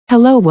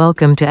Hello,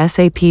 welcome to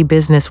SAP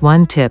Business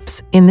One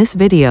Tips. In this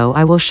video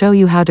I will show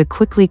you how to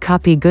quickly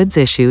copy goods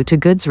issue to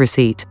goods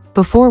receipt.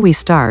 Before we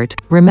start,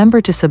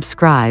 remember to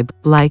subscribe,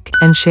 like,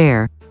 and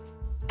share.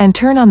 And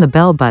turn on the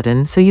bell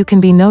button so you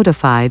can be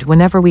notified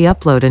whenever we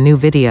upload a new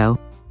video.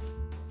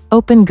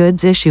 Open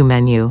Goods Issue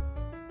menu.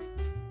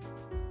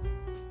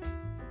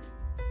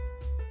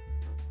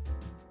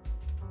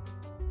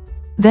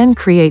 Then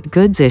create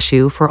goods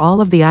issue for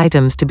all of the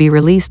items to be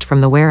released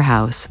from the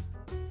warehouse.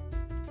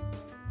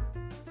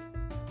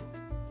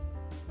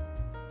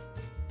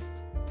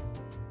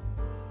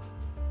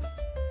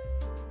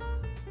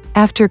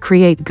 After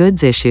create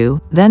goods issue,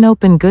 then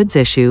open goods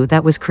issue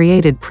that was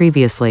created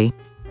previously.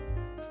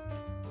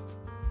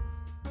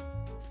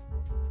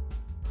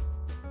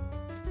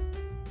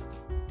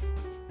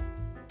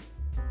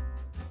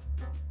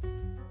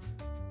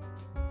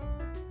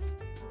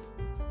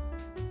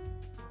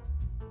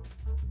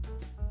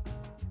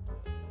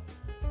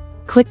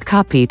 Click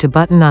Copy to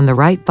button on the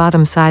right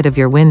bottom side of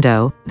your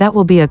window. That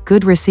will be a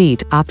Good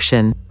Receipt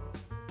option.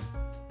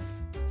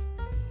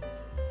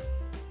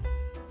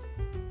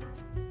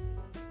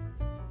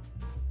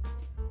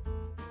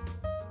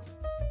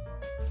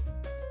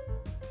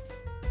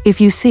 If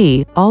you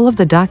see, all of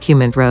the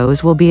document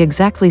rows will be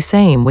exactly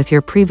same with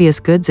your previous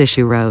goods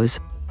issue rows.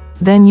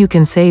 Then you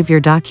can save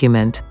your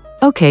document.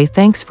 Okay,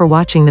 thanks for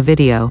watching the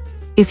video.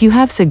 If you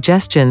have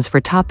suggestions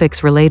for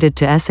topics related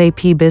to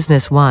SAP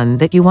Business One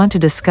that you want to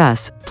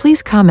discuss,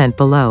 please comment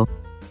below.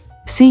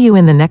 See you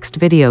in the next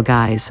video,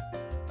 guys.